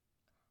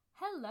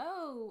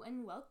Hello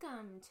and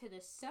welcome to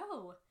the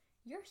So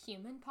Your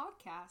Human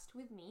podcast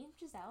with me,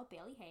 Giselle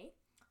Bailey Hay,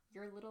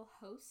 your little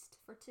host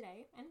for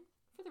today and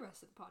for the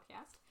rest of the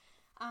podcast.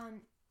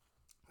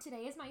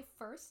 Today is my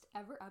first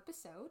ever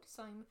episode,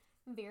 so I'm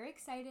very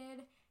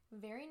excited,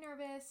 very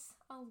nervous,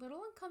 a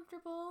little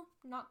uncomfortable,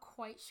 not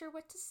quite sure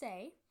what to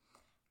say,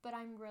 but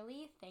I'm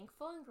really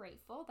thankful and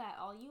grateful that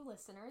all you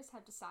listeners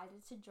have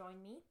decided to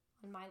join me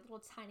on my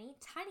little tiny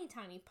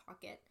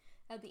pocket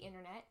of the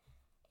internet.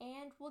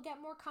 And we'll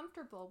get more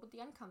comfortable with the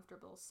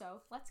uncomfortable.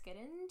 So let's get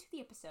into the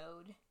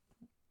episode.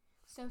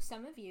 So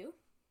some,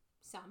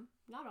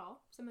 not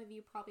all, some of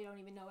you probably don't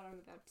even know what I'm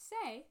about to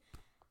say.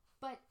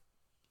 But,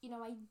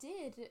 I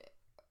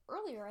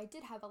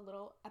did have a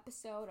little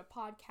episode, a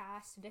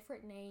podcast, a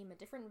different name, a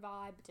different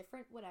vibe, a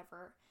different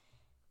whatever.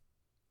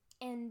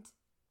 And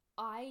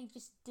I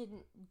just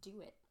didn't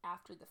do it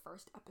after the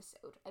first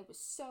episode. I was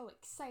so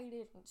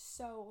excited and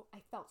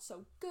I felt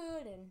so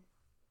good and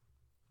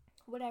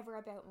whatever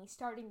about me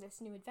starting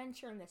this new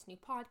adventure and this new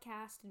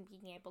podcast and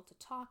being able to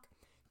talk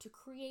to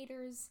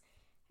creators.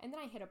 And then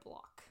I hit a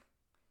block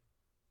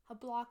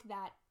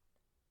that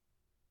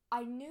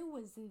I knew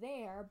was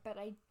there, but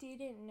I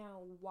didn't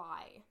know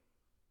why.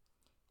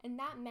 And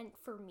that meant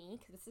for me,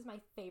 because this is my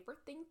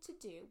favorite thing to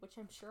do, which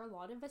I'm sure a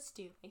lot of us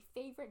do,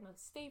 my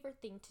most favorite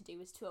thing to do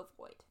is to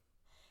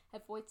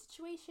avoid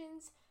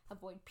situations,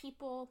 avoid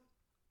people,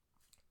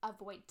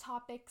 avoid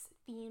topics,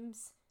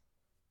 themes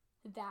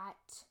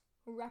that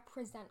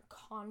represent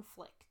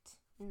conflict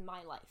in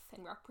my life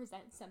and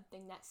represent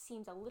something that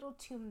seems a little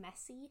too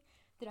messy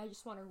that I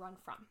just want to run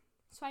from.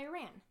 So I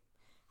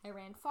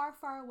ran far,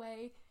 far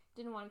away,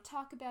 didn't want to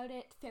talk about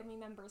it. Family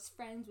members,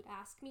 friends would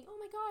ask me, oh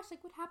my gosh,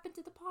 what happened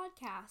to the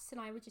podcast?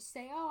 And I would just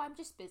say, oh, I'm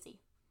just busy.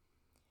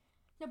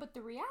 No, but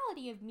the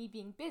reality of me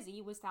being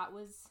busy was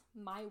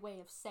my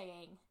way of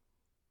saying,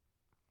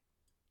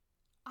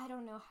 I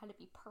don't know how to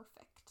be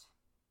perfect.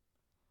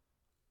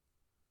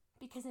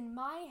 Because in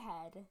my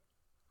head,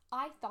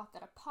 I thought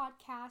that a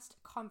podcast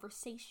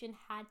conversation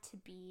had to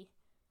be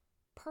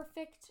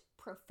perfect,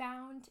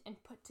 profound,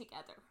 and put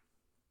together.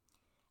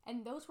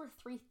 And those were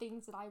three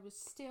things that I was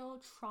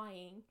still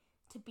trying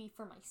to be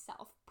for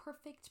myself.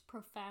 Perfect,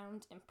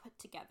 profound, and put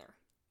together.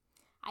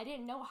 I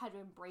didn't know how to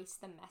embrace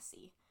the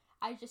messy.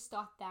 I just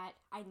thought that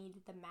I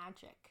needed the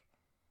magic.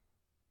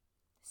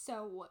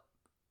 So,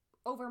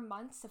 over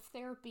months of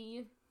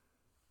therapy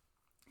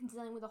and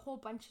dealing with a whole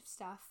bunch of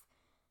stuff,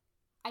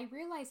 I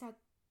realized that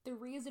the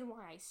reason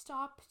why I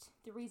stopped,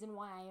 the reason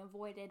why I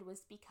avoided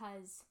was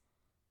because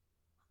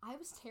I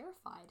was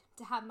terrified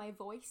to have my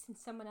voice in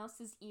someone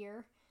else's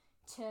ear,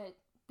 to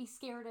be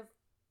scared of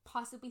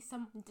possibly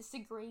someone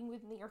disagreeing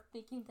with me or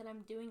thinking that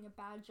I'm doing a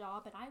bad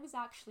job, and I was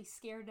actually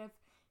scared of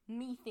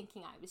me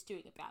thinking I was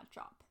doing a bad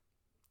job.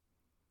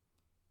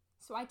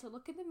 So I had to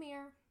look in the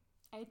mirror,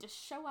 I had to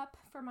show up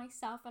for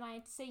myself, and I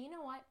had to say, you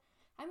know what,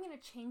 I'm going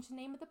to change the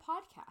name of the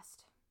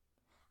podcast.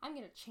 I'm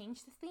going to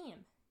change the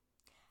theme.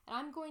 And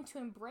I'm going to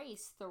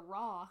embrace the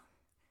raw,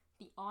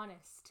 the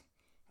honest,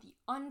 the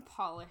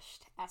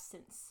unpolished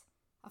essence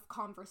of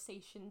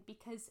conversation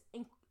because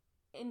in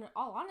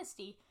all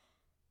honesty,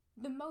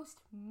 the most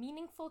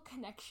meaningful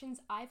connections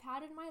I've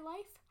had in my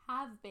life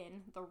have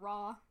been the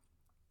raw,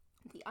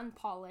 the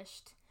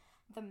unpolished,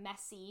 the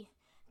messy,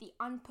 the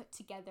unput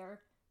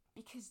together,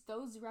 because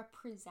those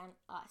represent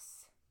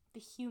us, the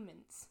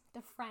humans,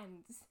 the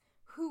friends.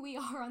 Who we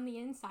are on the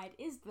inside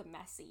is the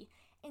messy,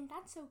 and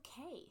that's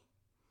okay.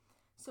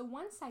 So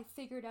once I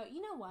figured out,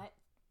 you know what,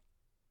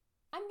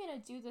 I'm going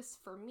to do this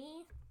for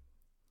me.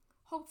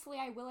 Hopefully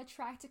I will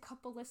attract a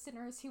couple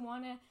listeners who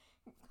want to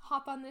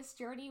hop on this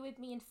journey with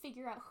me and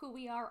figure out who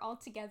we are all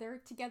together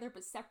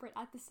but separate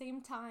at the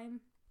same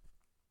time.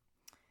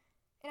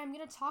 And I'm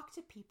going to talk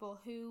to people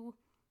who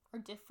are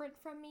different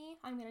from me.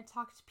 I'm going to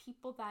talk to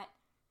people that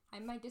I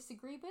might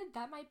disagree with,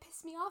 that might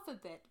piss me off a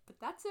bit, but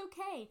that's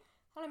okay.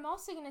 And I'm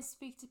also going to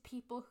speak to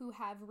people who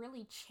have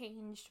really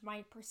changed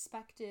my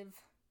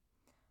perspective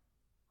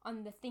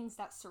on the things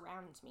that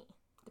surround me,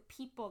 the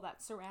people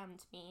that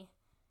surround me,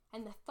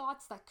 and the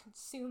thoughts that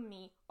consume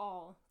me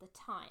all the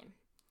time.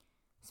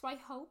 So I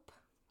hope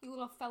you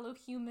little fellow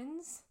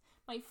humans,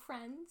 my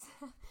friends,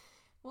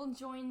 will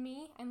join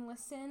me and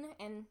listen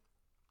and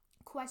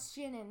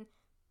question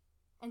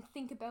and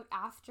think about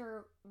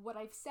after what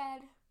I've said,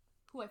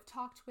 who I've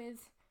talked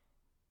with.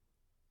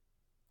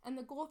 And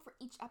the goal for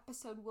each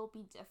episode will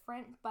be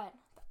different, but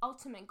the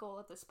ultimate goal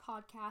of this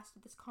podcast,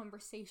 of this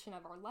conversation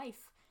of our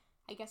life,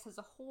 I guess as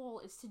a whole,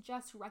 is to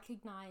just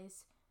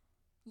recognize,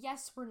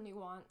 yes, we're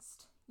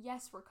nuanced,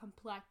 yes, we're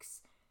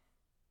complex,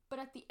 but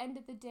at the end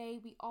of the day,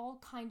 we all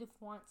kind of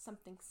want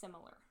something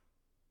similar.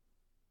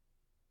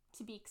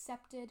 To be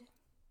accepted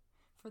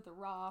for the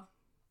raw,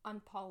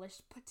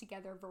 unpolished, put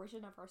together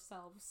version of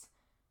ourselves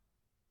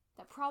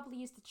that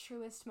probably is the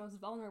truest, most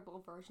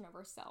vulnerable version of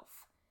ourselves.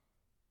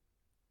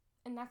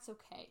 And that's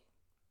okay.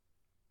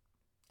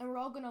 And we're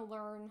all going to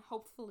learn,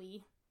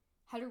 hopefully,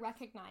 how to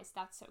recognize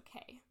that's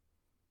okay.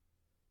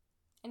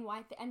 And why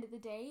at the end of the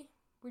day,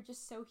 we're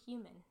just so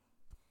human.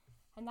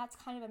 And that's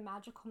kind of a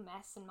magical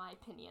mess in my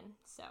opinion.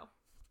 So,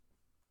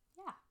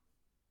 yeah.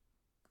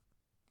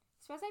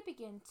 So as I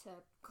begin to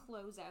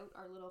close out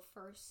our little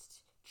first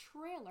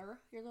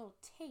trailer, your little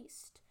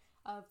taste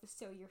of the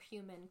So You're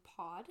Human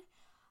pod,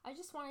 I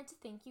just wanted to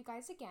thank you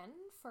guys again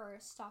for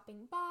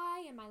stopping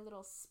by in my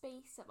little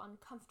space of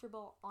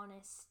uncomfortable,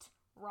 honest,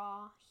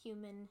 raw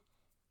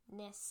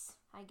humanness,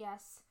 I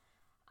guess.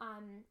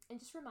 And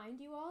just remind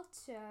you all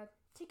to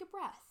take a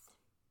breath.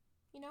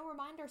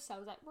 Remind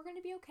ourselves that we're going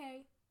to be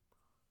okay.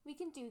 We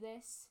can do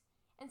this.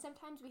 And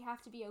sometimes we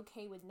have to be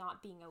okay with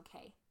not being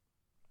okay.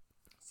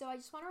 So I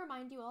just want to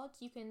remind you all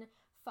you can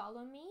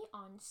follow me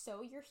on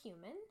So You're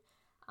Human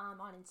on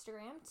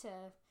Instagram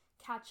to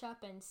catch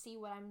up and see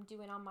what I'm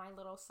doing on my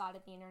little side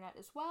of the internet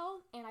as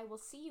well. And I will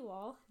see you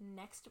all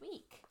next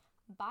week.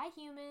 Bye,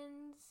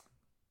 humans!